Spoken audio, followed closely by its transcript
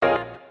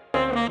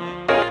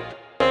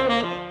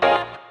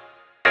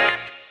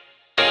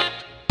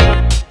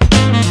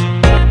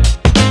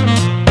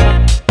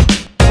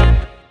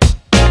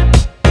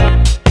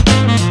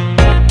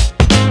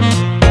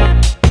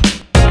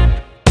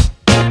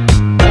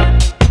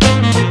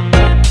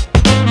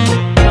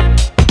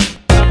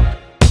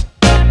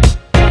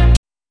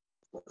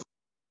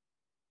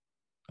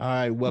All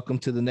right, welcome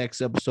to the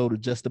next episode of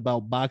Just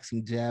About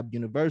Boxing Jab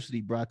University,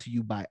 brought to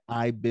you by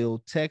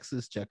iBuild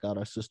Texas. Check out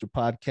our sister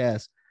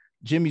podcast,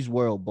 Jimmy's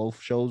World.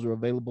 Both shows are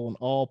available on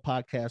all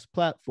podcast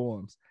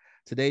platforms.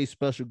 Today's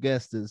special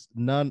guest is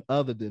none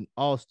other than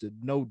Austin,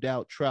 no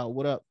doubt Trout.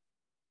 What up?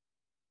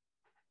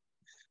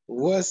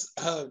 What's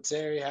up,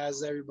 Terry?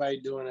 How's everybody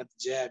doing at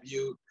the Jab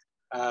U?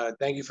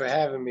 Thank you for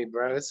having me,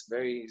 bro. It's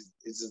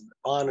an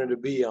honor to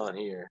be on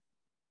here.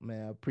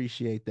 Man, I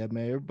appreciate that,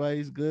 man.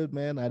 Everybody's good,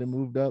 man. I done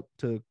moved up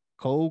to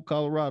cold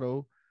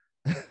Colorado.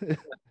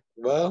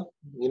 Well,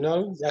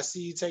 I see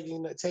you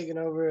taking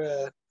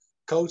over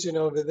coaching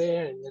over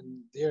there,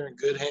 and they're in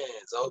good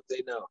hands. I hope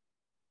they know.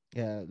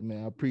 Yeah,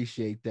 man, I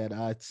appreciate that.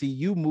 I see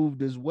you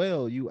moved as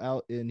well. You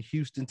out in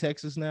Houston,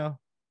 Texas now?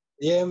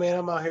 Yeah, man,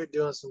 I'm out here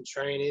doing some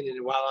training,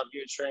 and while I'm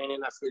here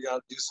training, I figure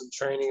I'll do some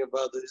training of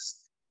others.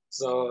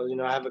 So,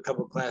 I have a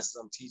couple classes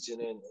I'm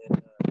teaching,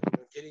 and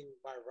getting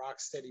my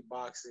rock steady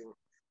boxing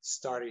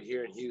started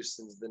here in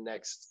Houston is the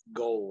next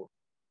goal.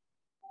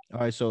 All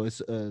right, so it's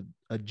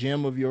a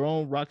gym of your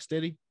own,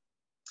 Rocksteady?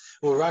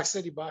 Well, Rock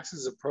Steady Boxing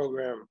is a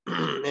program,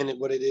 and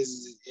what it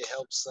is it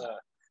helps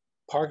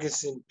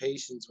Parkinson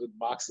patients with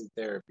boxing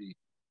therapy,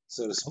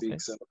 so to speak. Okay.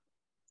 So,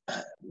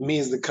 me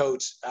as the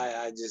coach,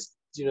 I just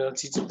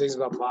teach them things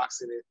about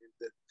boxing.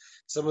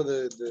 Some of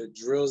the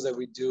drills that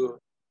we do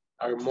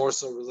are more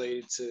so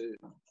related to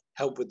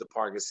help with the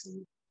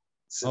Parkinson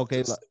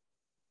Okay, symptoms.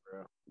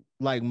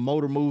 like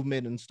motor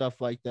movement and stuff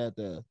like that.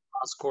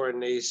 Cross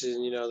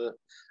coordination,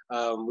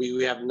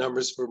 we have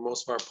numbers for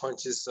most of our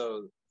punches,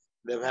 so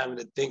them having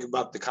to think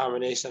about the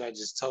combination I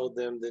just told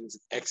them, then to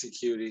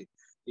execute it,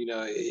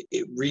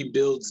 it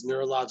rebuilds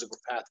neurological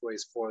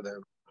pathways for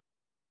them.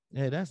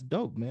 Yeah, that's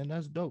dope, man.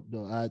 That's dope,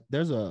 though.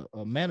 There's a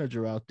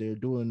manager out there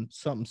doing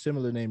something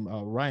similar named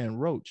Ryan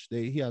Roach.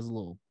 He has a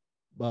little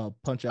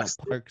punch out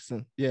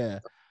Parkinson. Yeah,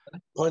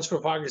 Punch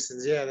for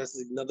Parkinson's, yeah, that's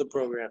another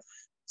program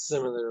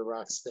similar to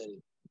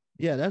Rocksteady.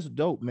 yeah, that's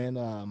dope,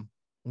 man.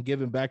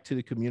 Giving back to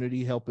the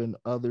community, helping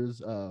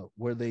others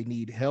where they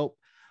need help.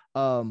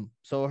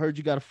 So I heard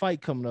you got a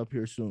fight coming up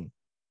here soon.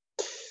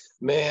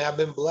 Man, I've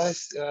been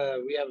blessed.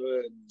 We have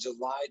a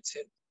July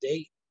 10th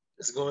date.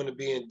 It's going to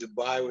be in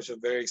Dubai, which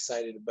I'm very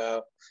excited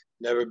about.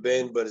 Never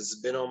been, but it's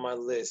been on my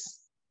list.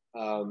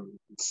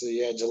 So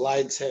yeah,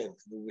 July 10th,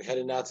 we're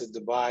heading out to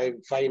Dubai,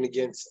 fighting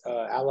against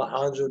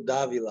Alejandro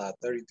Davila,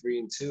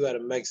 33-2 out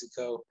of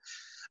Mexico.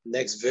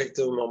 Next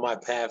victim on my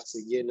path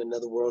to getting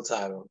another world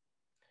title.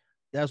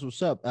 That's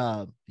what's up.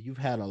 You've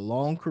had a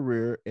long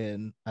career,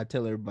 and I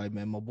tell everybody,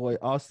 man, my boy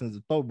Austin's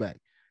a throwback.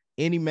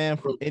 Any man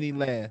from any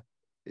land.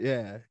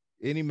 Yeah,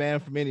 any man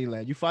from any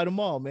land. You fight them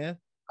all, man.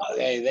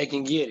 Hey, they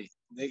can get it.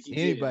 They can get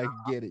it. Anybody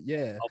can get it.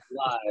 Yeah.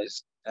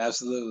 Obliged.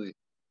 Absolutely.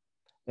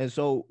 And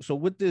so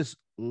with this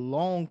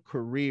long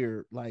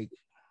career, like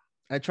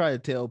I try to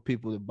tell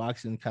people that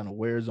boxing kind of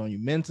wears on you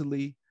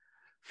mentally,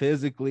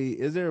 physically.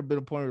 Is there a bit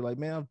of point where like,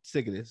 man, I'm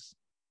sick of this?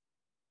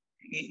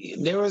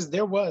 There was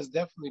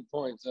definitely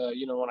points.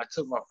 When I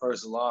took my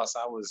first loss,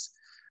 I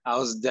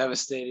was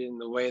devastated in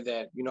the way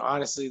that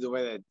honestly the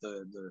way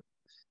that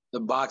the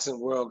boxing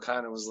world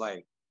kind of was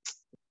like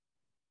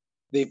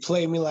they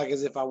played me like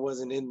as if I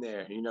wasn't in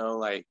there.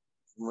 Like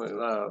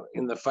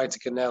in the fight to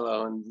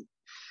Canelo,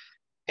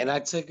 and I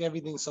took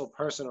everything so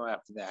personal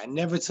after that. I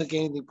never took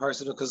anything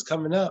personal because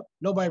coming up,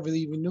 nobody really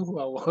even knew who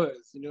I was.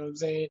 You know what I'm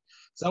saying?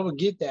 So I would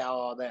get that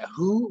all that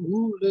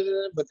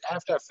but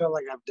after I felt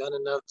like I've done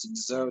enough to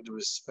deserve the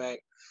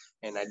respect,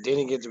 and I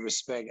didn't get the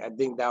respect, I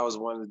think that was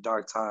one of the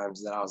dark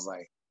times that I was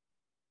like,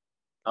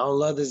 I don't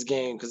love this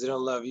game because they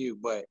don't love you.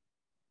 But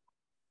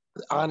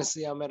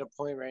honestly, I'm at a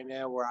point right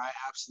now where I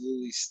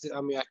absolutely still.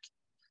 I mean,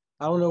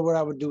 I don't know what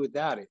I would do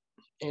without it,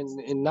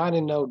 and not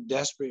in no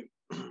desperate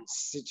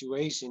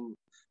situation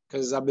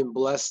because I've been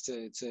blessed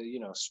to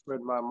spread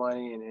my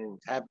money and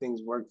have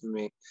things work for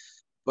me.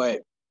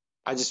 But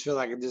I just feel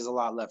like there's a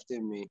lot left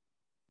in me.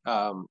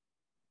 Um,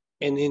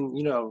 and then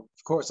of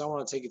course, I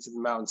want to take it to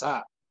the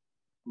mountaintop,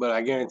 but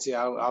I guarantee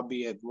I'll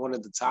be at one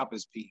of the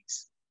toppest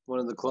peaks, one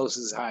of the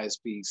closest,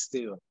 highest peaks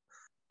still.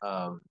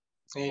 Um,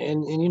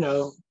 and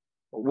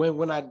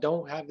when I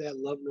don't have that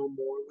love no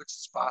more, which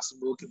is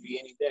possible, it could be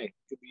any day,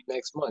 it could be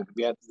next month, it could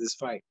be after this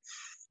fight,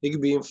 it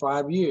could be in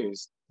 5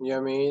 years. You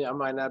know what I mean? I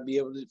might not be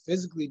able to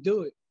physically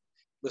do it,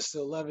 but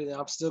still love it. And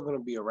I'm still going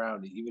to be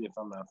around it, even if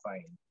I'm not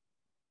fighting.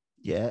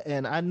 Yeah,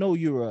 and I know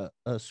you're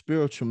a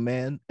spiritual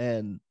man,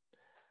 and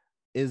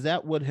is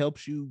that what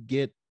helps you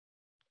get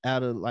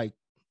out of like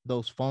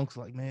those funks?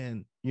 Like,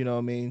 man, you know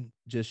what I mean?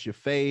 Just your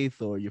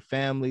faith or your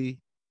family.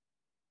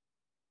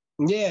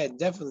 Yeah,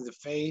 definitely the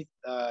faith,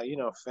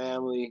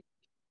 family,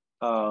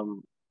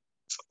 um,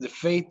 the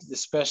faith,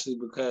 especially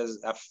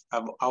because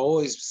I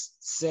always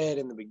said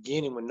in the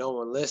beginning when no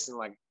one listened,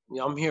 like,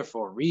 I'm here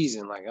for a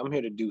reason. Like, I'm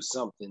here to do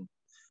something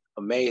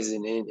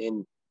amazing,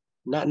 and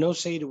not no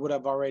shade of what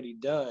I've already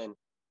done.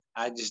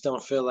 I just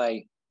don't feel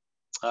like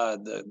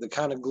the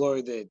kind of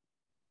glory that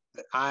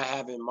I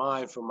have in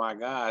mind for my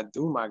God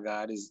through my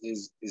God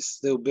is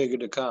still bigger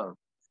to come.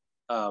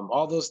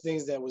 All those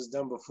things that was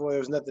done before, there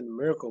was nothing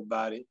miracle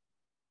about it.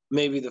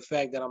 maybe the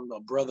fact that I'm a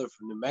brother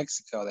from New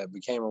Mexico that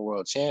became a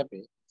world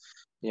champion.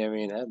 You know what I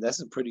mean?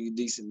 That's a pretty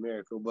decent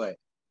miracle. But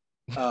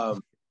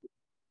um,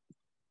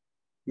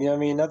 you know what I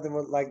mean? Nothing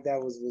like that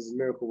was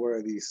miracle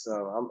worthy. So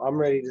I'm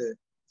ready to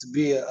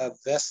be a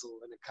vessel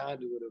and a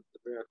conduit of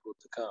the miracle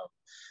to come.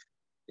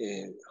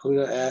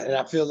 And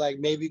I feel like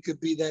maybe it could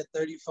be that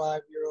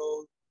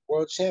 35-year-old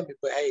world champion.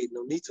 But hey,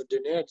 Nonito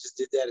Donaire just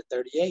did that at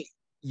 38.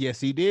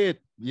 Yes, he did.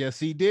 Yes,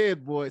 he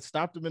did. Boy, it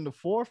stopped him in the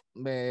fourth.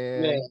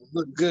 Man, Man,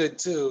 looked good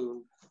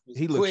too. It was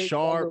he looked quick. That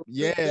sharp. little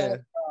Yeah,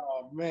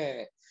 oh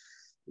man.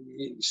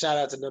 Shout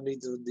out to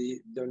Nonito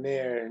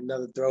Donaire,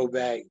 another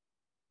throwback.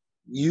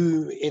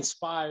 You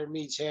inspired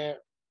me, champ.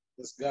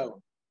 Let's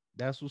go.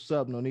 that's what's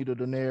up. Nonito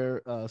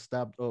Donaire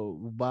stopped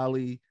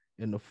Ubali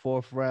in the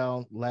fourth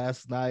round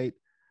last night.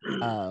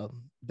 Uh,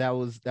 that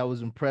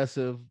was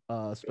impressive,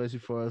 especially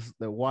for us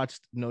that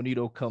watched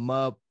Nonito come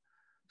up.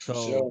 For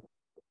So sure.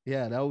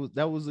 yeah,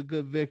 that was a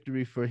good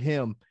victory for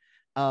him.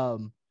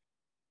 Um,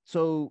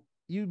 so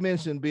you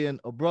mentioned being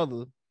a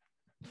brother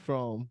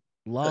from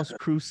Las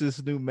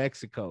Cruces, New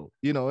Mexico.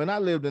 And I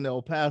lived in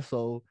El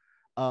Paso.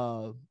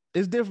 Uh,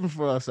 it's different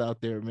for us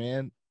out there,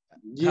 man.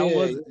 How Yeah.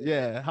 was it?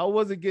 Yeah, how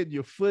was it getting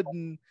your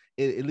footing,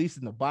 at least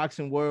in the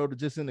boxing world, or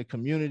just in the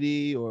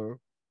community, or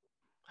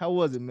how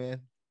was it,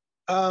 man?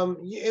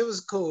 It was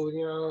cool,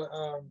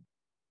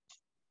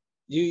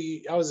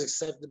 I was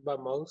accepted by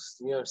most,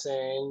 you know what I'm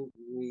saying?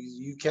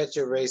 You catch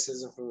your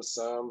racism from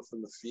some,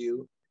 from the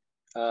few.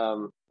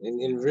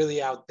 And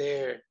really out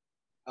there,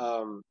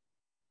 um,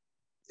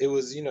 it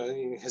was,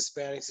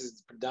 Hispanics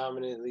is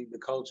predominantly the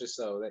culture,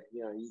 so that,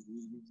 you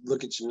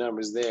look at your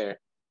numbers there.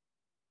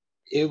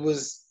 It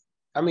was,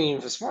 I mean,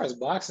 as far as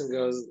boxing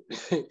goes,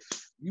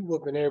 you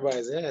whooping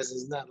everybody's ass.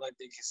 It's not like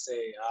they can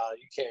say,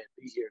 you can't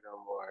be here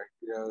no more.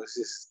 It's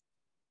just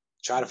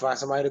try to find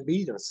somebody to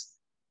beat us.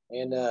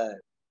 And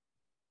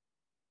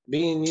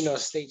being,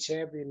 state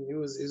champion, it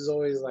was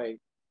always like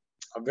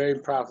a very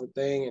proudful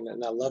thing.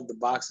 And I love the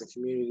boxing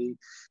community,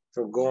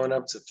 from going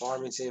up to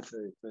Farmington for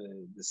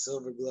the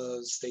Silver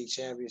Gloves state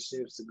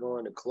championships to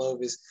going to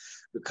Clovis.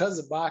 Because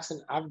of boxing,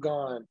 I've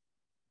gone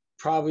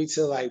probably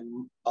to like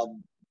a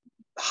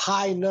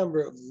high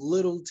number of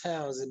little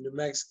towns in New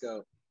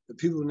Mexico that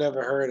people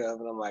never heard of,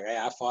 and I'm like, hey,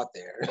 I fought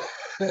there.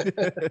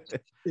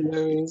 You know what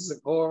I mean?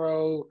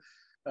 Socorro,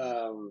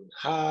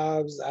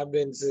 Hobbs. I've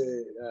been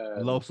to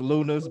Los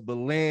Lunas,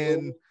 Belen.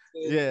 Bloomington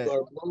Yeah,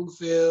 or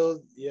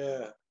Bloomfield.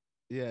 Yeah,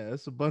 yeah,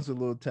 it's a bunch of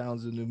little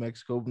towns in New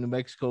Mexico. New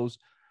Mexico's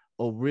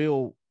a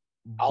real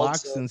Alta,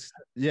 boxing.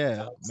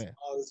 Yeah, Alta, man.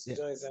 all these Yeah,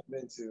 joints I've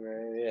been to,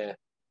 man. Yeah,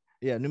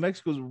 yeah. New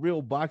Mexico's a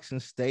real boxing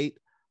state.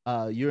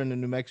 You're in the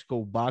New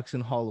Mexico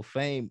Boxing Hall of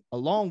Fame,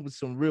 along with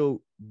some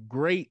real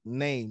great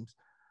names: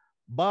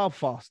 Bob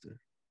Foster,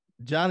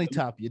 Johnny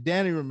Tapia,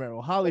 Danny Romero,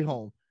 Holly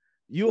Holm.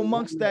 You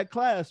amongst that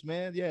class,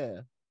 man.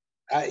 Yeah.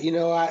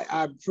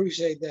 I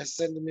appreciate that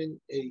sentiment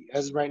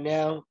as of right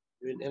now,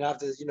 and I have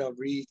to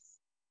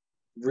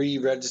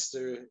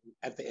re-register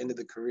at the end of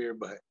the career,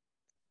 but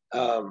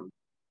um,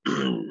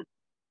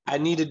 I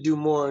need to do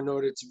more in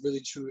order to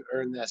really truly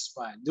earn that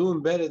spot.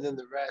 Doing better than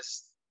the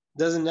rest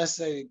doesn't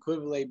necessarily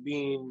equivalent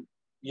being,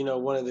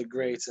 one of the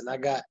greats. And I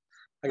got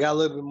a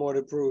little bit more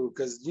to prove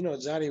because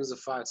Johnny was a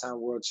 5-time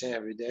world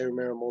champion. They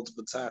remember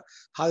multiple times.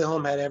 Holly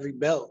Holm had every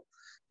belt,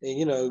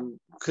 and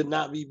could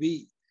not be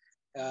beat.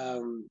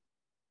 Um,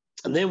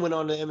 and then went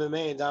on to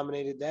MMA and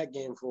dominated that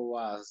game for a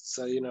while.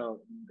 So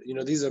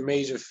these are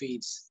major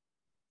feats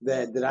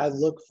that I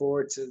look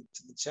forward to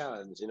the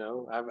challenge.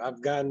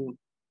 I've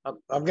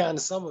gotten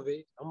some of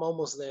it. I'm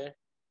almost there.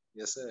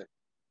 Yes, sir.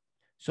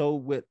 So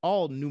with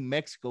all New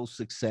Mexico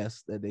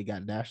success that they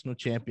got national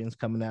champions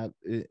coming out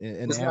in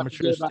the Let's not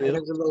forget amateurs about still.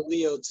 Angelo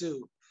Leo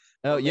too.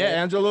 Oh My yeah, man,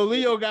 Angelo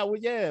Leo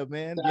got yeah,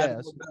 man.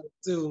 Yes.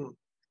 too.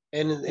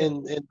 And Yeah.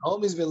 and and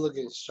homie's been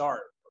looking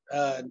sharp.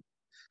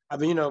 I've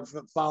been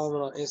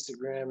following on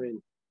Instagram,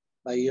 and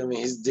like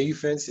his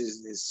defense,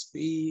 his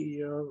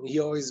speed. He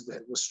always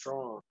was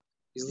strong.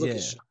 He's looking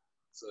Yeah. sharp.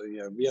 So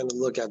be on the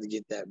lookout to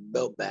get that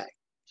belt back.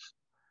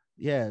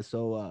 Yeah.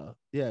 So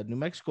yeah, New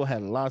Mexico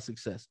had a lot of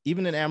success.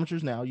 Even in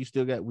amateurs now, you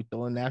still got we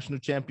throwing national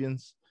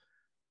champions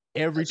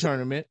every Absolutely.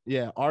 tournament.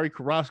 Yeah, Ari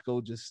Carrasco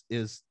just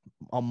is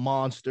a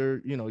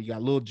monster. You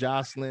got Lil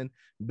Jocelyn,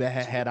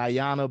 had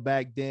Ayana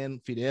back then.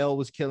 Fidel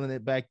was killing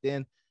it back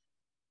then.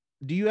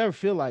 Do you ever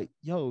feel like,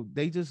 yo,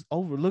 they just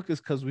overlook us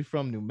because we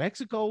from New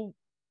Mexico?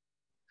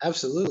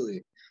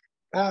 Absolutely.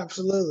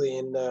 Absolutely.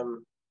 And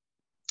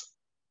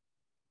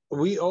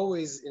we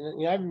always,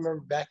 and I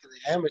remember back in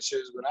the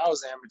amateurs when I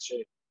was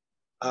amateur,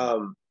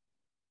 um,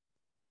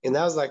 and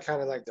that was like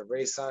kind of like the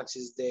Ray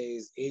Sanchez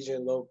days,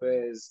 Adrian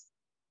Lopez,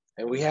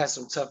 and we had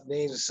some tough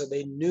names. So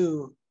they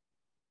knew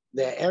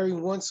that every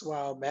once in a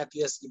while,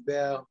 Matthew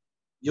Escobar,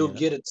 you'll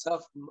Yeah. get a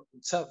tough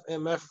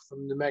MF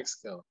from New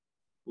Mexico.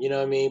 You know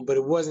what I mean? But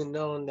it wasn't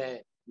known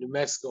that New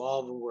Mexico, all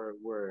of them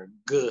were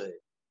good.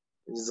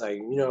 It's like,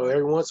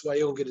 every once in a while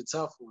you'll get a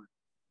tough one.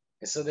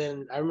 And so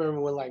then I remember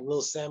when like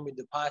little Sammy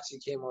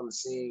DePace came on the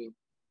scene,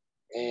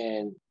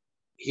 and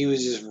he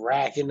was just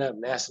racking up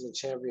national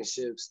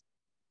championships.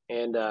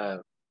 and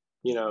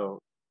you know,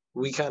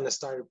 we kind of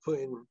started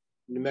putting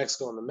New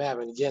Mexico on the map.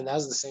 And again, that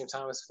was the same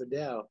time as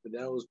Fidel.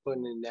 Fidel was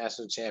putting in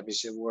national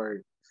championship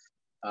work.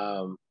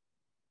 Um,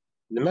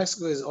 New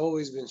Mexico has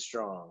always been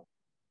strong.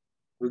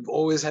 We've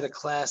always had a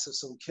class of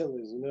some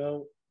killers, you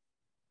know.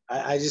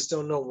 I just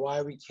don't know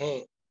why we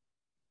can't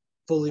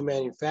fully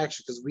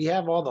manufacture, because we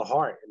have all the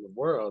heart in the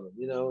world,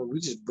 you know. We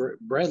just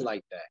bred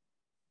like that.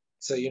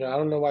 So, you know, I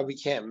don't know why we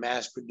can't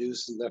mass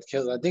produce enough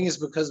killers. I think it's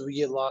because we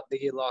get lost. They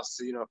get lost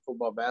to, you know,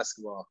 football,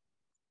 basketball.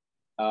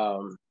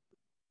 Um,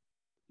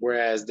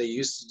 Whereas they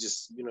used to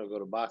just, you know, go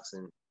to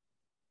boxing.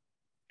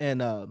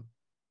 And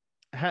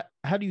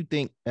how do you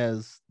think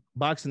as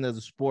boxing as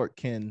a sport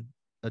can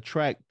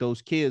attract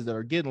those kids that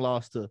are getting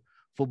lost to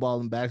football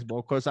and basketball?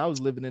 Of course, I was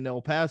living in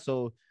El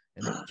Paso,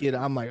 and a kid,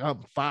 I'm like,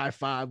 I'm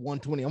 5'5",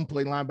 120. I'm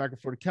playing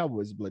linebacker for the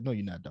Cowboys. But like, no,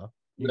 you're not, dog.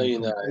 No,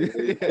 you're not.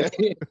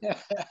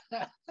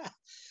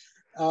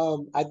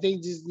 I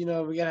think just, you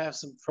know, we gotta have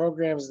some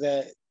programs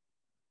that,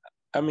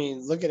 I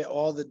mean, look at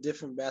all the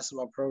different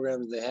basketball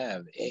programs they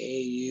have.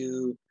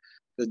 AAU,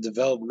 the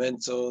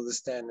developmental, the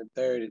stat and the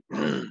third.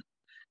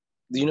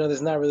 You know,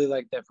 there's not really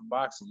like that for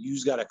boxing. You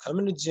just gotta come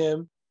in the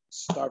gym,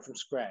 start from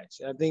scratch.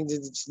 And I think there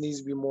just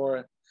needs to be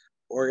more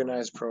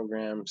organized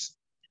programs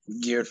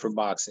geared for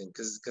boxing,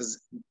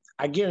 because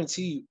I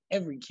guarantee you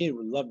every kid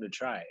would love to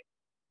try it.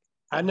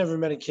 I never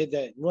met a kid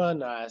that, well,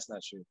 no, that's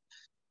not true.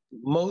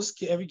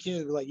 Every kid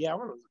would be like, yeah, I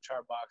want to try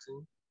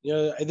boxing. You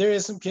know, there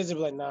is some kids that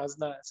be like, no, it's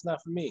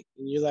not for me.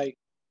 And you're like,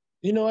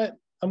 you know what?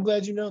 I'm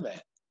glad you know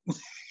that.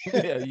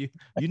 Yeah,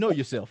 you know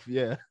yourself.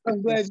 Yeah.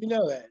 I'm glad you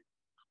know that.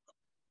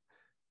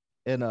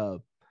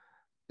 And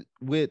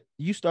with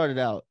you started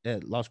out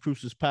at Las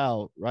Cruces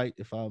PAL, right?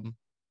 If I'm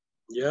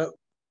Yep.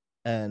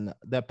 And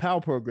that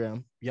PAL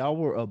program, y'all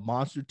were a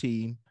monster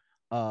team.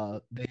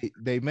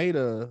 They made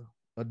a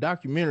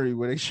documentary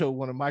where they showed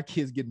one of my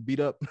kids getting beat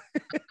up.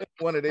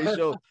 One of they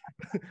showed,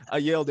 I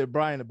yelled at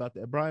Brian about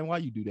that. Brian, why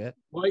you do that?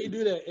 Why you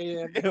do that?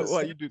 Yeah,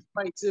 Why you do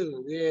fight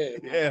too? Yeah.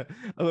 Yeah,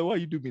 I was like, why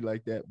you do me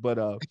like that? But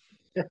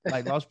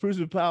like Las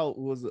Cruces PAL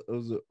was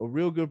a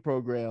real good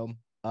program.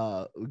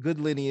 Good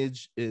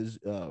lineage is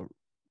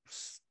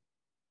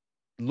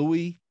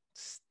Louis,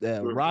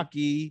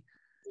 Rocky,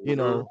 you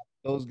know,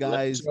 those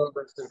guys.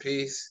 Rest in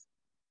peace.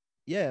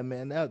 Yeah,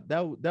 man,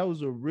 that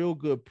was a real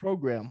good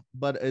program.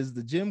 But as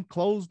the gym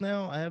closed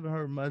now, I haven't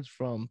heard much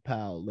from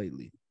PAL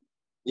lately.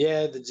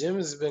 Yeah, the gym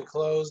has been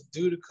closed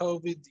due to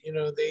COVID. You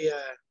know, they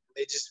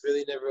just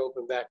really never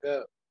opened back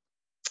up.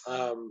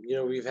 You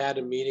know, we've had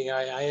a meeting.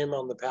 I am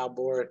on the PAL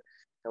board,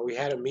 and we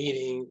had a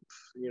meeting,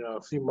 you know,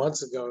 a few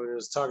months ago, and it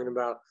was talking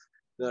about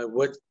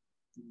what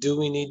do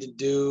we need to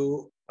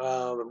do,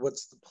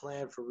 what's the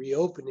plan for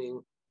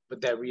reopening,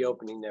 but that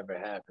reopening never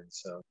happened.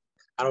 So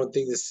I don't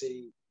think the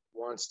city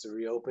wants to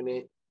reopen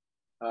it.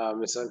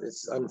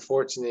 It's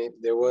unfortunate.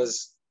 There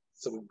was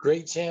some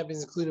great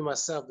champions, including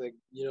myself, that,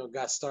 you know,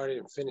 got started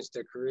and finished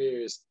their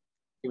careers,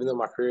 even though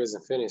my career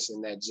isn't finished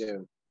in that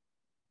gym.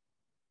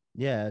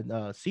 Yeah,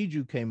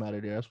 Siju came out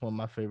of there. That's one of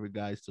my favorite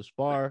guys to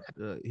spar.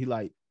 He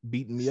like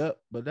beating me up,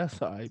 but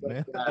that's all right,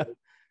 man.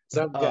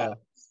 Some guy.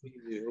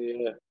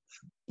 Yeah.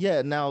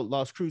 Yeah, now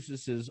Las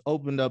Cruces has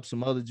opened up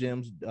some other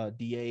gyms.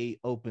 DA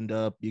opened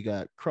up. You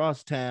got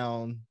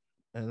Crosstown,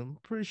 and I'm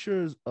pretty sure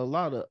there's a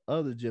lot of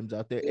other gyms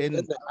out there. And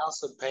the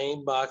House of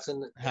Pain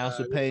boxing. House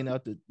of Pain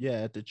out the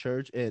at the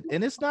church.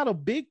 And it's not a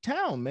big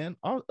town, man.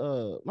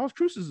 Las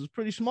Cruces is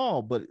pretty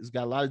small, but it's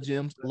got a lot of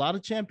gyms, a lot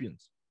of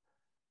champions.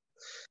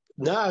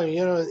 No,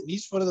 you know,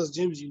 each one of those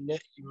gyms you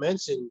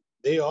mentioned,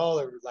 they all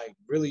are like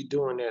really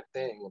doing their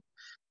thing.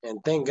 And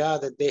thank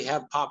God that they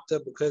have popped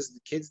up, because the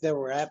kids that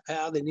were at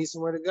PAL, they need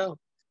somewhere to go.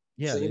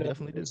 Yeah, so, they you know,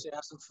 definitely do. You should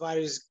have some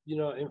fighters, you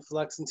know,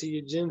 influx into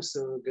your gym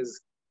soon,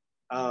 because,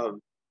 and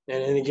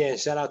again,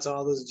 shout out to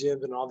all those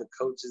gyms and all the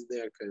coaches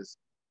there, because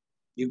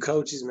you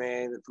coaches,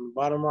 man, from the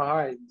bottom of my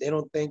heart, they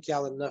don't thank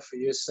y'all enough for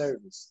your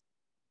service.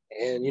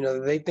 And, you know,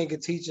 they think a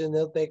teacher and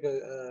they'll think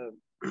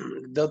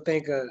they'll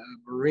think a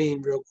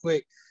Marine real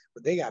quick,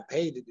 but they got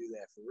paid to do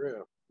that for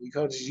real. We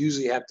coaches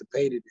usually have to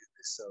pay to do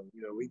this. So,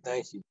 you know, we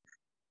thank you.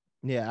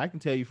 Yeah, I can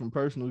tell you from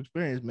personal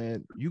experience,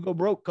 man. You go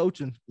broke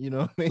coaching, you know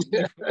what I mean?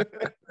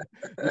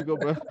 You go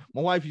broke.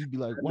 My wife used to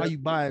be like, why are you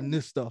buying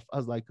this stuff? I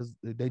was like, because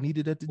they need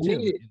it at the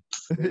gym.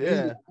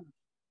 Yeah,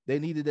 they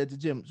need it at the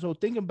gym. So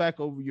thinking back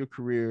over your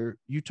career,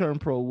 you turned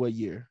pro what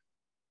year?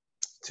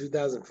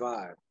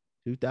 2005.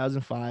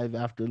 2005,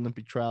 after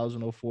Olympic trials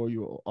in 04,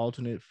 you were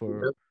alternate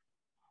for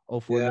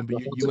 04 Yeah, Olympic.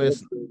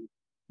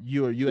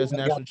 You were U.S.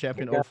 national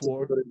champion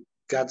 04.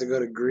 Got to go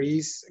to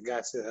Greece. I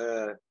got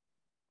to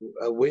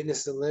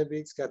witness the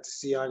Olympics. Got to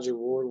see Andre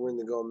Ward win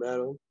the gold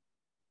medal.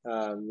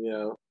 You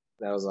know,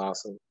 that was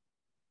awesome.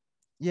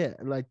 Yeah,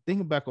 like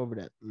thinking back over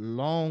that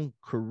long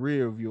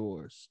career of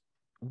yours,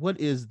 what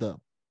is the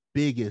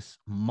biggest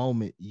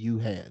moment you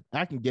had?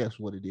 I can guess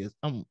what it is.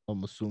 I'm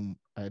assuming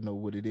I know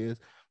what it is,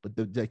 but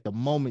the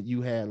moment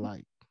you had,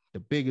 like the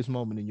biggest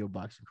moment in your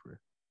boxing career.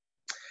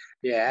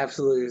 Yeah,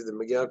 absolutely. It was the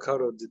Miguel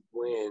Cotto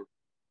win.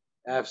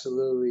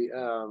 Absolutely.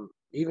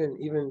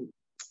 Even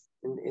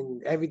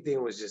and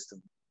everything was just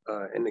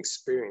an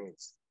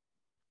experience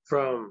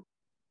from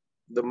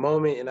the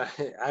moment. And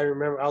I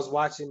remember I was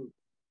watching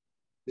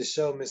the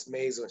show Miss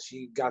Maisel, when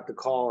she got the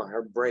call on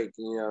her break.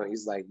 You know,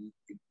 he's like,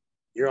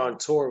 "You're on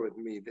tour with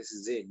me. This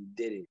is it. You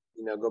did it.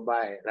 You know, go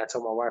buy it." And I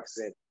told my wife, I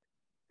said,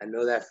 "I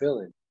know that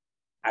feeling."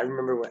 I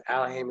remember when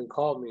Al Heyman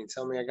called me and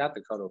told me I got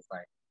the Cotto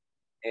fight,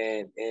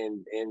 and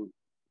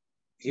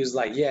he was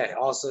like, "Yeah,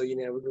 also, you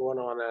know, we're going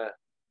on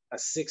a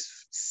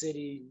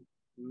 6-city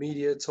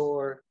media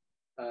tour.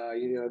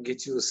 You know,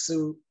 get you a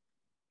suit."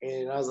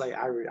 And I was like,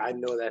 I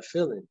know that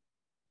feeling,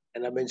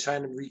 and I've been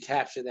trying to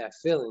recapture that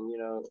feeling,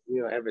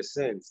 ever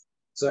since.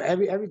 So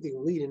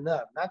everything leading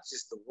up, not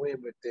just the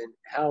win, but then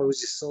how it was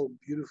just so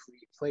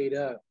beautifully played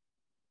up,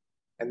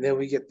 and then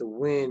we get the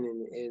win,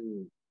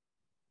 and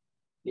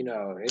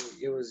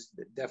it was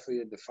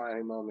definitely a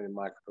defining moment in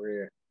my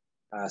career.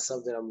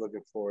 Something I'm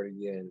looking forward to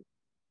again.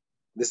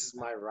 This is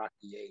my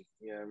Rocky 8.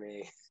 You know what I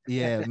mean?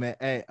 Yeah, man.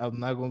 Hey, I'm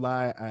not gonna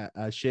lie.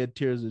 I shed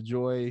tears of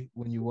joy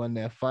when you won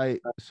that fight.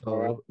 I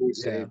So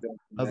appreciate yeah, that,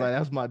 I was man. like,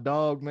 that's my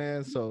dog,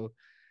 man. So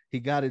he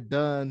got it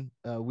done.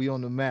 We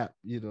on the map,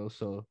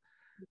 So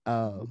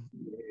uh,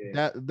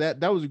 Yeah,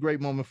 that was a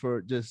great moment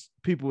for just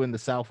people in the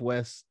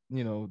Southwest.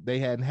 They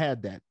hadn't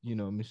had that.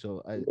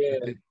 So I yeah,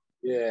 think.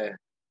 yeah.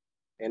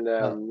 And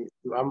Uh,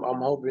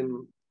 I'm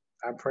hoping.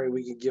 I pray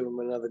we can give him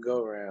another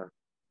go around.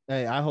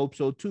 hey, I hope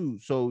so too.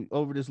 So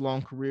over this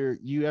long career,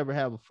 you ever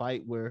have a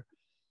fight where,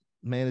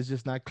 man, it's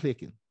just not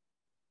clicking?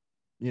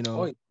 You Oh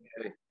know,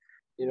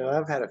 yeah.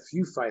 I've had a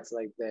few fights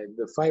like that.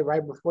 The fight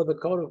right before the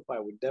Cotto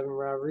fight with Devin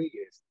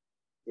Rodriguez.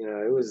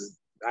 It was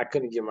I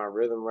couldn't get my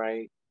rhythm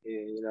right.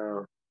 It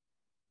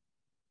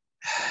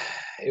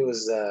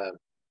was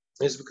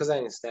it's because I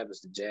didn't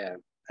establish the jab.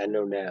 I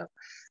know now.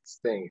 It's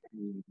the thing.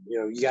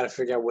 You got to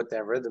figure out what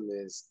that rhythm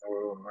is,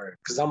 or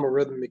because I'm a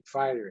rhythmic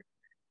fighter,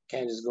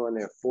 can't just go in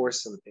there and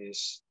force some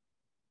ish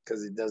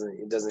because it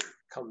doesn't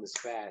come as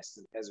fast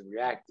as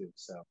reactive.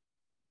 So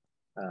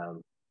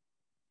um,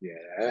 yeah,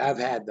 I've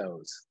had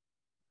those.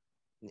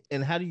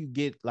 and how do you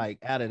get like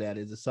out of that?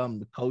 Is it something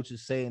the coach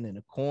is saying in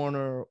the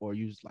corner, or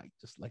you just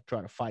like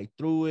try to fight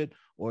through it,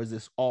 or is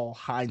this all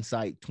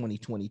hindsight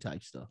 2020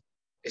 type stuff?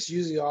 It's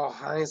usually all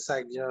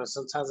hindsight.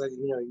 Sometimes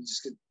you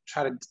just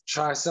could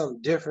try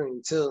something different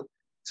until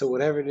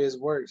whatever it is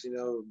works.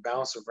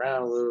 Bounce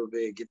around a little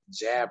bit, get the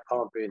jab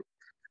pumping.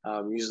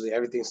 Usually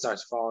everything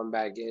starts falling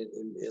back in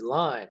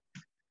line.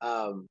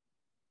 Um,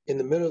 in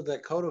the middle of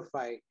that Cotto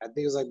fight, I think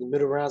it was like the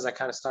middle rounds, I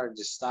kind of started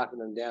just stopping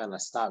them down. I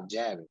stopped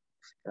jabbing,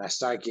 and I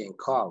started getting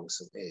caught with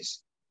some ish.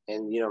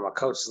 And my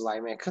coach is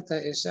like, "Man, cut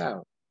that ish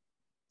out.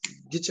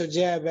 Get your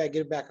jab back,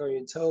 get it back on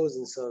your toes."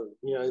 And so,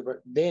 but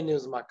then it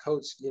was my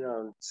coach,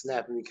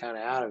 snapping me kind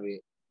of out of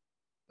it,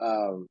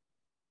 um,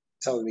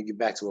 telling me to get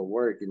back to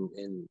work,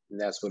 and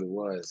that's what it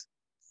was.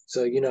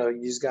 So, you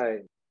just gotta,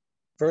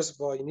 first of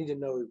all, you need to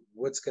know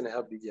what's gonna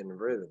help you get in the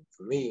rhythm.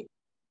 For me,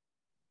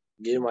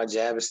 getting my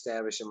jab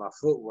established and my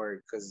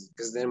footwork,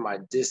 because then my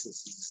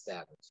distance is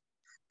established.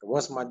 And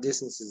once my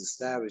distance is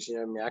established, you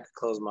know what I mean, I could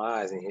close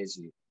my eyes and hit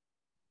you.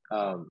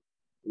 Um,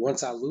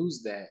 Once I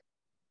lose that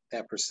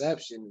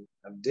perception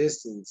of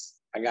distance,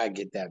 I gotta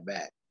get that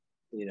back.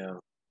 You know.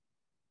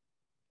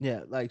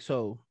 Yeah, like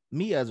so.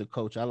 Me as a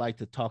coach, I like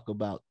to talk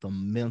about the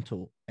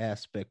mental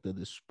aspect of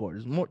this sport.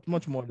 It's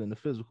much more than the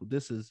physical.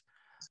 This is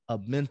a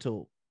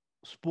mental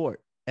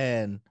sport,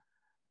 and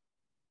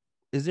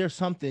is there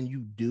something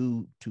you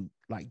do to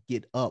like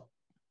get up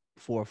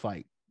for a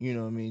fight? You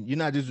know what I mean? You're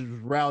not just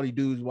rowdy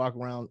dudes walk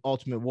around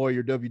Ultimate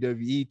Warrior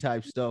WWE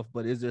type stuff,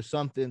 but is there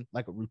something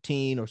like a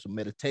routine or some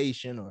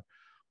meditation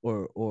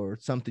or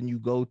something you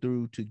go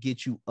through to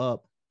get you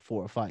up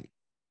for a fight?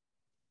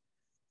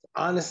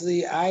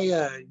 Honestly, I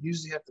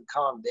usually have to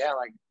calm down.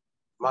 Like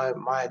my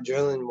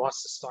adrenaline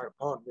wants to start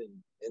pumping,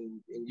 and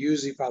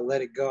usually if I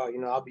let it go,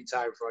 I'll be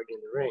tired before I get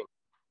in the ring.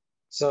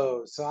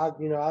 So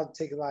I'll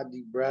take a lot of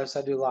deep breaths.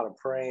 I do a lot of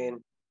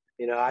praying.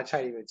 I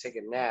try to even take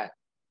a nap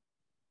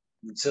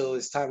until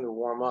it's time to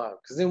warm up.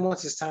 Because then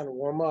once it's time to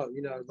warm up,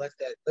 let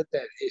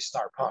that itch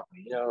start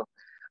pumping.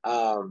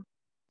 Um,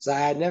 so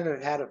I never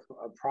had a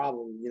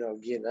problem,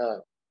 getting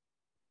up.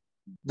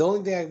 The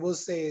only thing I will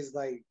say is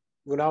like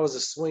when I was a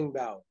swing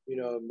bout,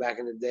 back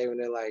in the day when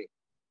they're like,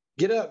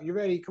 "Get up, you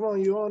ready? Come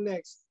on, you're on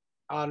next."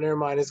 Oh, never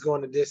mind, it's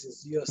going the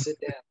distance. Sit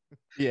down.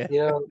 Yeah. You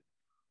know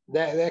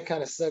that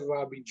kind of sucked where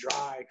I'd be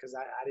dry because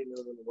I didn't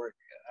know when to work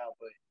it out.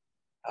 But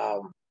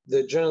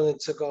the adrenaline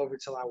took over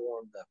till I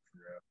warmed up for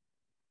real.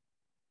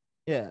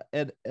 Yeah.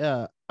 And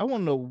I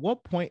want to know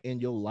what point in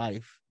your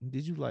life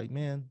did you like,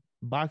 man,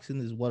 boxing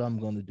is what I'm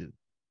gonna do.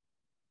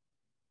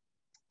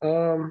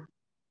 Um,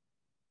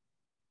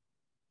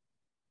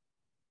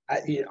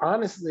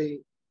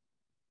 honestly,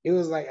 it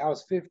was like I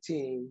was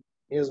 15.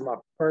 It was my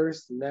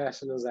first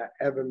nationals I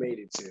ever made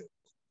it to.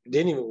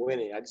 Didn't even win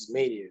it. I just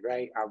made it.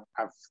 Right.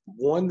 I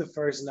won the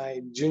first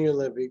night Junior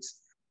Olympics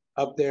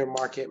up there in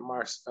Marquette,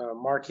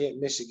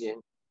 Michigan,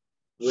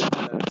 with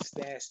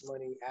Stash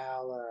Money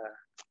Al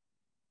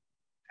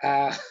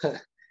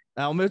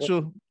Al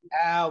Mitchell.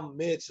 Al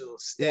Mitchell,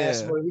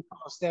 Stash Yeah. Money. We call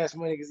him Stash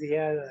Money because he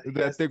That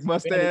has thick this fanny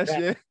mustache. pack,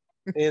 Yeah.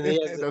 and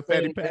he has the The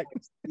fatty fanny pack.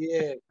 packs.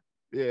 Yeah.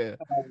 Yeah.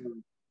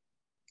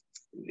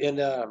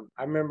 And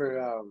I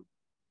remember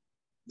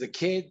the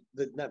kid,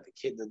 not the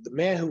kid, the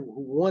man who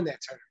won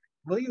that tournament.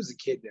 Well, he was a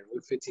kid then, we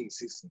were 15,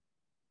 16.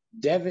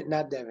 Devin,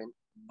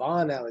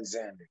 Vaughn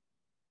Alexander.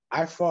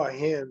 I fought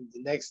him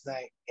the next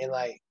night, and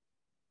like,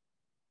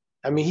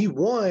 I mean, he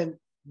won,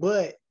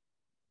 but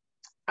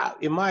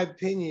in my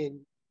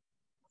opinion,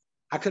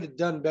 I could have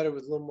done better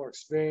with a little more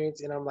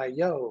experience. And I'm like,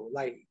 yo,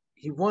 like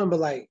he won, but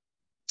like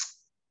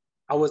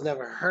I was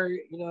never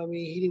hurt. You know what I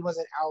mean? He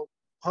wasn't out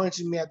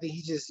punching me. I think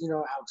he just,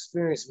 out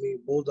experienced me,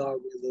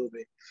 bulldog me a little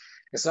bit.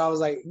 And so I was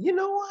like, you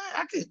know what?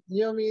 I could,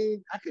 you know what I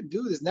mean? I could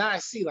do this. Now I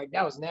see like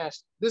that was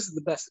national. This is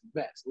the best of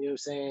the best. You know what I'm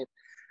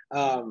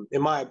saying?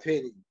 In my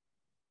opinion.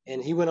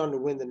 And he went on to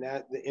win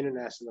the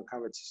international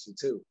competition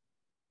too.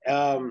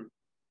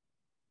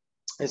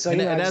 And so,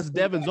 And, I and just that's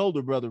Devin's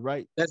older brother,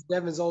 right? that's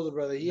Devin's older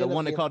brother. He The ended up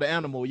one they being call the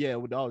animal, yeah,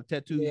 with all the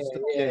tattoos yeah, and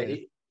stuff. yeah.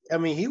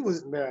 Yeah. He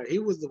was man, he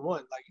was the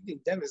one. Like you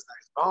think Devin's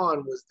nice.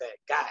 Vaughn was that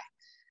guy.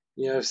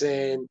 You know what I'm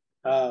saying?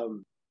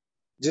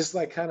 Just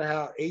like kind of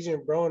how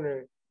Adrian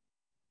Broner,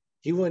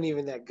 he wasn't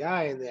even that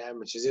guy in the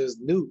amateurs. It was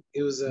Nuke.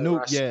 It was Nuke,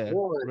 Rashid yeah.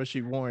 Warren.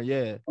 Rashid Warren,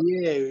 yeah.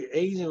 Yeah,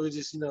 Adrian was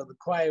just the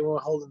quiet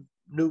one holding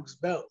Nuke's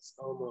belts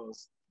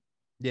almost.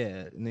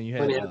 Yeah. And then you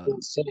Funny had how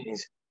things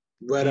change.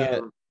 But he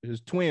had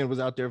his twin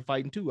was out there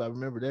fighting too. I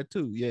remember that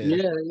too. Yeah.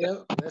 yeah,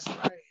 that's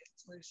right.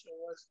 His twin sure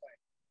was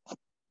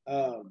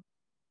fighting.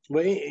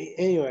 But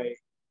anyway,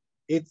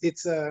 it's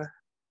it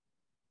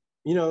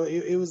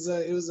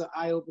was an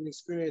eye opening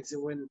experience,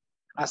 and when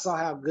I saw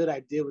how good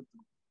I did with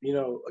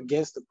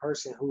against the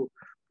person who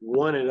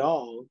won it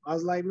all, I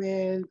was like,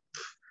 man,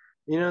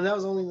 that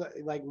was only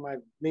like my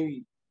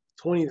maybe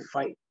 20th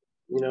fight.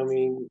 You know what I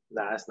mean?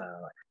 Nah, that's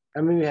not like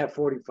I mean we had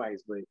 40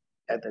 fights, but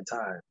at that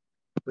time,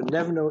 but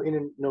never no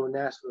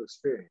national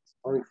experience.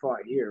 Only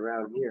fought here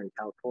around here in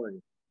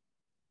California.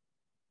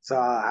 So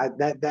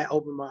that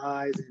opened my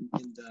eyes,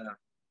 and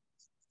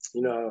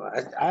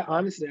I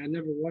honestly I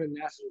never won a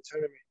national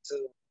tournament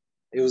until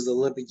it was the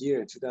Olympic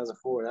year in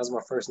 2004. That was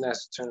my first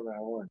national tournament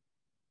I won.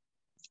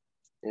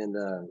 And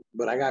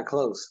but I got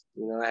close.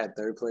 I had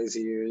third place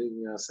here,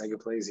 second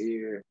place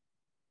here.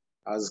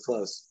 I was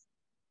close.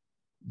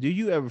 Do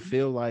you ever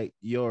feel like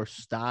your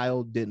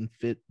style didn't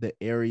fit the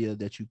area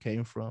that you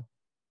came from?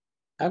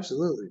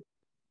 Absolutely.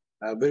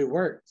 But it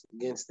worked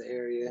against the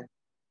area.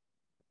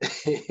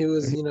 It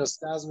was,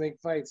 styles make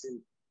fights,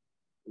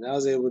 and I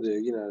was able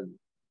to,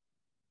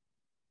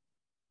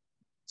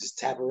 just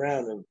tap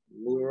around and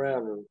move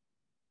around them.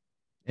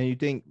 And you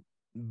think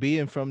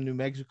being from New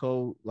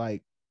Mexico,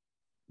 like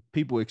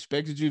people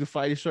expected you to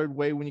fight a certain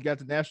way when you got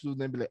to nationals,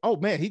 and then be like, "Oh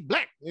man, he's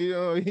black.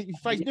 He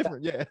fights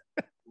different." Yeah,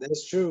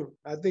 that's true.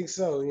 I think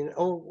so.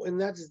 Oh, and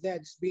not just that,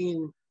 just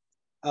being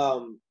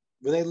when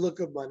they look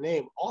up my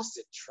name,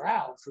 Austin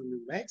Trout from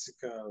New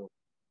Mexico.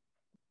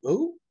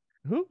 Who?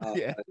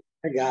 Yeah.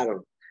 I got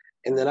him.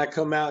 And then I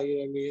come out, you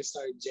know what I mean, and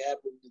start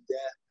jabbing to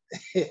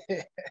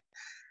death.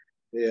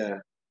 Yeah.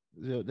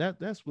 So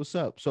that's what's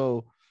up.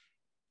 So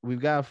we've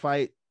got a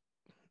fight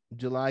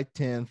July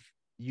 10th.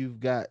 You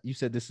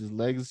said this is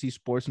Legacy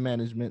Sports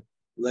Management.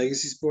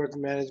 Legacy Sports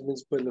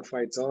Management's putting the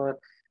fights on.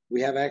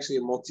 We have actually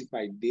a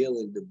multi-fight deal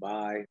in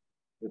Dubai,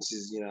 which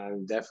is,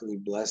 I'm definitely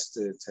blessed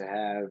to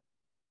have.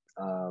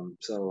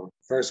 So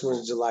first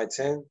one's July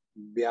 10th.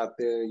 Be out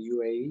there in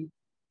UAE.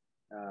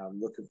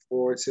 Looking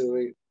forward to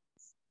it.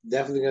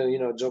 Definitely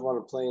gonna, jump on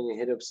a plane and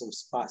hit up some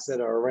spots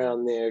that are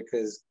around there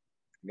because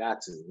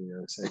got to, you know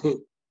what I'm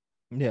saying?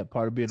 Yeah,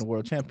 part of being a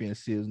world champion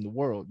is in the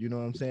world. You know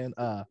what I'm saying?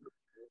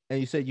 And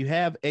you said you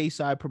have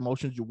A-side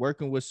promotions. You're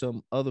working with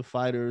some other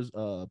fighters,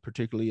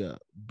 particularly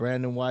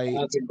Brandon White.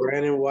 Shout out to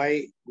Brandon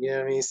White, you know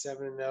what I mean?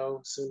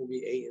 7-0, soon to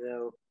be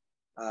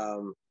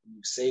 8-0.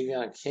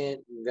 Savion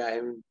Kent, you got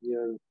him,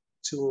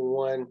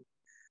 2-1.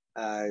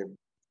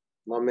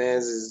 My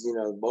man's is,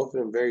 both of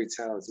them very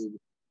talented,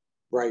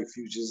 bright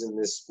futures in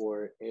this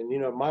sport. And,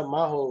 my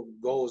whole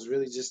goal is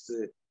really just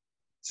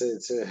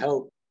to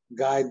help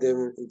guide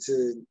them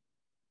into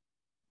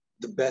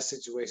the best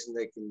situation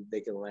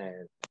they can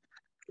land.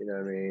 You know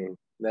what I mean?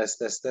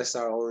 That's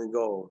our only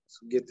goal.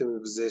 To get them in a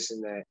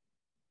position that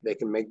they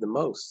can make the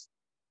most.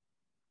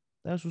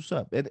 That's what's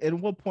up. And at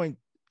what point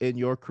in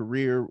your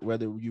career,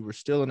 whether you were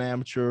still an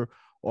amateur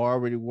or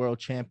already world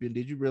champion,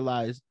 did you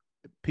realize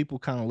people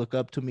kind of look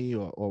up to me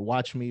or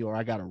watch me, or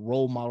I got a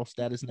role model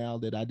status now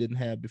that I didn't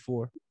have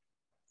before?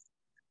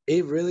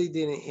 It really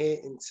didn't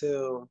hit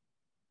until,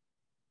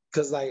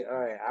 because all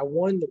right, I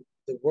won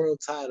the world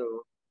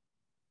title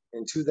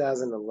in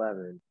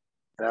 2011.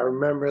 And I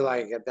remember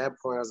at that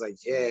point, I was like,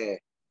 yeah,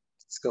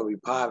 it's going to be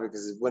popular.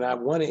 Because when I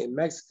won it in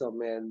Mexico,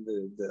 man,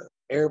 the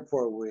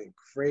airport went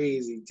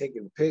crazy,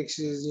 taking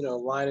pictures,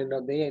 lining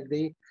up.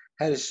 They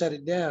had to shut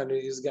it down.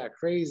 It just got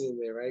crazy in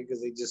there, right?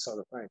 Because they just saw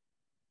the fight.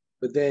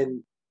 But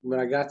then when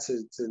I got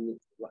to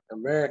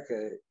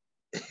America,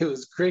 it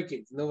was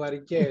crickets.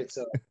 Nobody cared.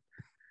 So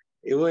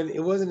It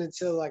wasn't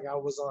until like I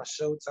was on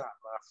Showtime.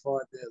 I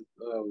fought that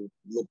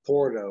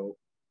Laporto.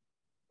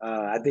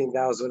 I think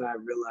that was when I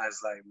realized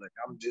like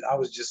I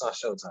was just on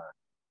Showtime.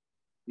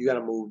 You got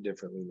to move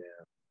differently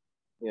now.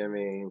 You know what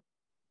I mean?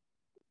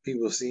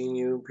 People seen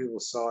you, people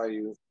saw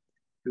you,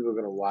 people are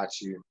gonna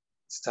watch you.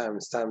 It's time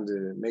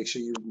to make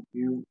sure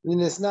you.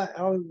 And it's not. I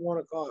don't want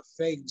to call it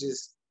fake.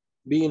 Just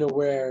being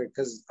aware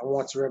because I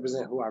want to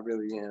represent who I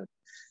really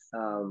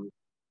am,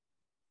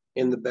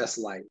 in the best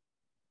light.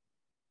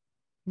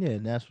 Yeah,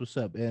 and that's what's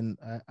up. And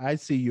I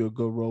see you're a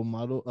good role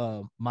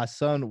model. My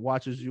son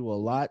watches you a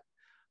lot.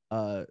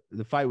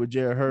 The fight with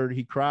Jared Hurd,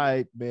 he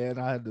cried, man.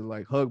 I had to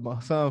like hug my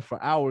son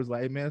for hours.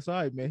 Like, hey, man, it's all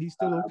right, man. He's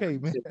still okay,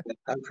 man.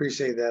 I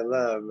appreciate that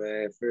love,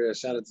 man. For real.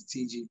 Shout out to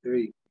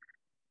TG3.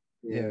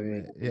 Yeah, Yeah,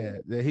 man.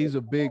 man. Yeah. He's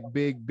a big,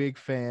 big, big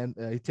fan.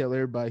 He tell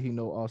everybody he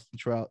know Austin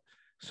Trout.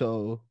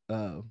 So,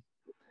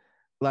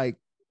 like,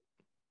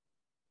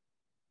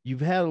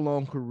 you've had a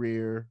long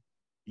career.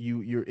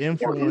 You're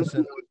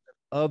influencing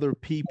other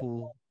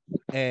people,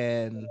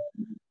 and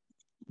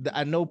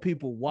I know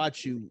people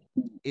watch you.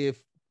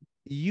 If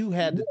you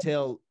had to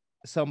tell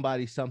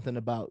somebody something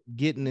about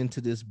getting into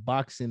this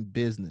boxing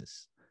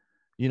business,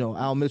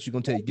 Al Mitchell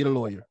gonna tell you get a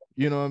lawyer.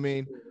 You know what I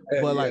mean?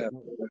 But like,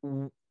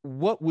 Yeah.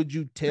 what would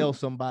you tell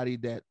somebody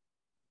that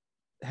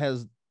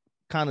has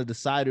kind of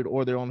decided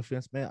or they're on the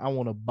fence, man? I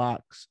want to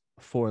box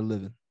for a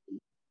living.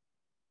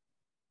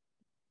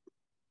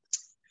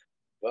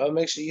 Well,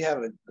 make sure you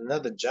have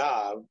another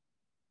job.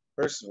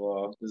 First of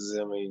all, because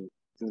I mean,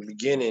 in the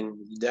beginning,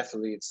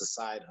 definitely it's a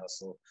side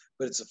hustle,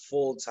 but it's a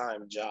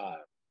full-time job at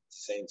the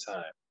same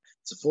time.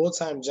 It's a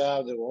full-time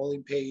job that will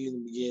only pay you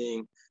in the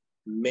beginning,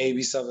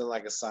 maybe something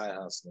like a side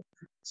hustle.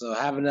 So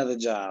have another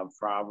job,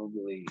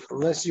 probably,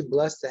 unless you're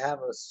blessed to have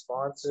a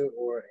sponsor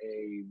or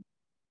a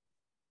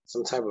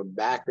some type of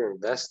backer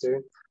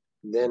investor,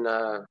 then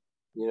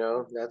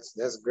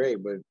that's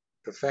great. But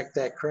perfect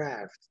that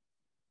craft.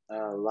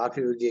 A lot of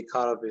people get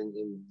caught up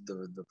in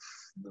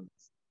the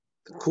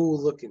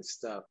cool looking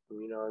stuff,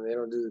 and they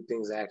don't do the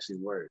things that actually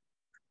work.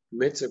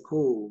 Mitts are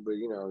cool, but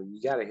you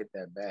gotta hit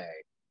that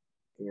bag.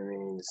 You know what I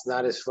mean? It's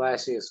not as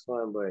flashy as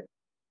fun, but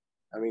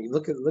I mean,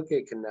 look at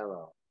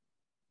Canelo.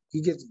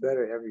 He gets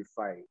better every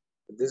fight.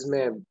 But this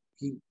man,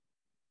 he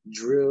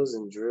drills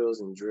and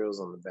drills and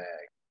drills on the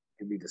bag.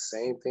 It'd be the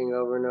same thing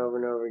over and over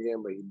and over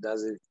again, but he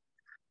does it,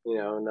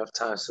 enough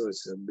times so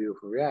it's a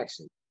beautiful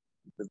reaction.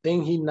 The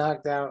thing he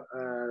knocked out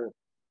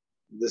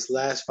this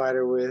last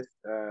fighter with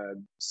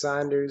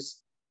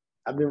Saunders,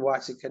 I've been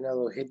watching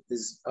Canelo hit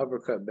this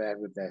uppercut back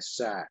with that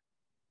shot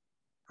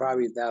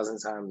probably 1,000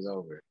 times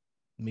over.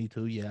 Me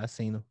too. Yeah, I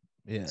seen him.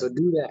 Yeah. So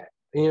do that.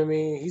 You know what I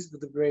mean? He's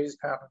the greatest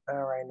pound for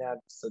pound right now.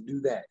 So do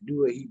that.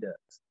 Do what he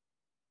does.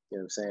 You know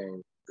what I'm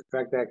saying?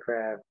 Perfect that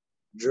craft.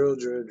 Drill,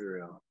 drill,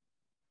 drill.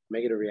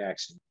 Make it a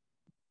reaction.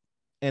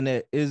 And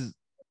it is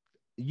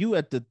you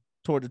at the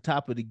toward the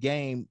top of the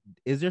game.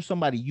 Is there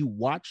somebody you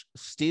watch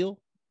still?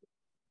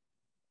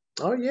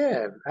 Oh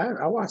yeah,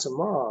 I watch them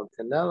all.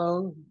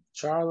 Canelo,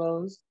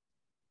 Charlos,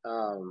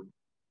 um,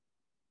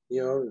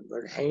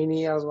 like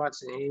Haney. I was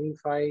watching Haney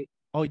fight.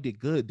 Oh, he did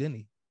good, didn't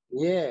he?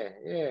 Yeah,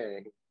 yeah.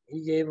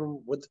 He gave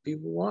him what the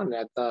people wanted.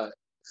 I thought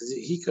because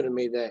he could have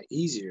made that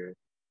easier,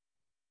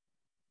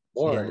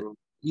 Yeah, or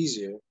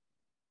easier.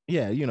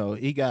 yeah.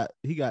 He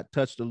got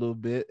touched a little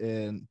bit,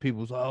 and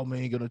people was, oh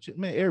man, he gonna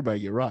man. Everybody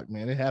get rocked,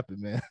 man. It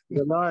happened, man.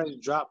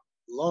 Leonard dropped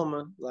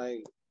Loma.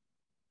 Like,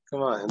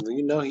 come on,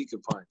 he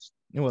could punch.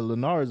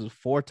 Lennar is a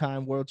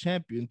 4-time world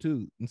champion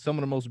too, and some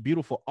of the most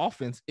beautiful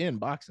offense in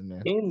boxing,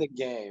 man. In the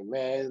game,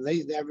 man.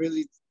 That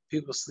really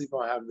people sleep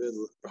on how good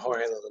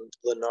Jorge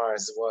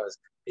Linares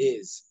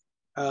is.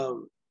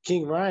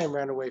 King Ryan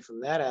ran away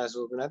from that ass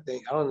whooping. I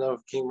don't know if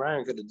King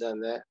Ryan could have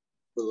done that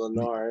with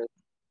Linares.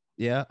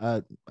 Yeah,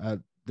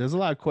 there's a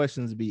lot of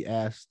questions to be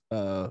asked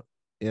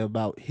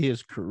about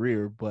his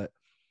career, but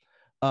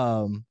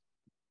um,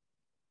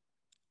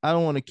 I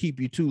don't want to keep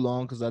you too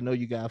long because I know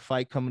you got a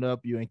fight coming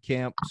up. You're in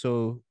camp,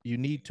 so you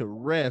need to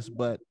rest.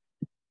 But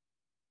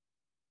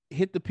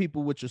hit the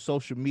people with your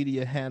social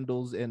media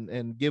handles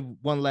and give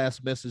one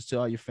last message to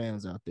all your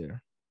fans out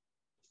there.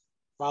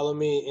 Follow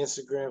me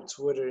Instagram,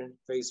 Twitter,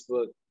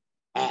 Facebook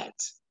at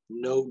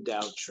No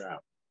Doubt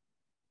Trout.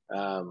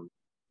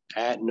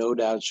 At No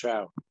Doubt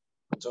Trout.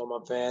 I told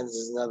my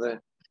fans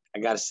I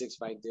got a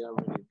 6-fight deal.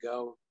 I'm ready to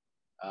go.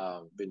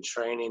 Been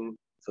training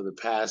for the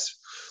past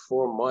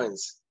 4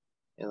 months,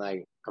 and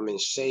like I'm in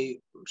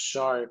shape, I'm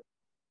sharp.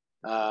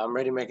 I'm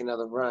ready to make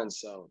another run.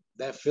 So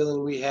that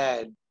feeling we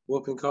had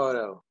whooping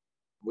Cotto,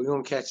 we're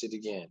gonna catch it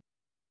again.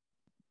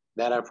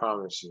 That I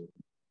promise you.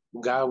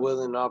 God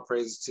willing, all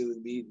praises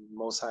to the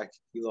Most High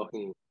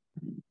Elohim.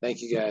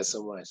 Thank you guys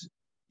so much.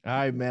 All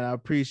right, man. I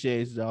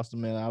appreciate it,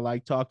 Austin, man. I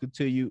like talking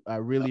to you. I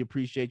really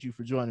appreciate you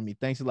for joining me.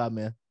 Thanks a lot,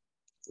 man.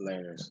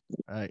 Later.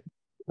 All right.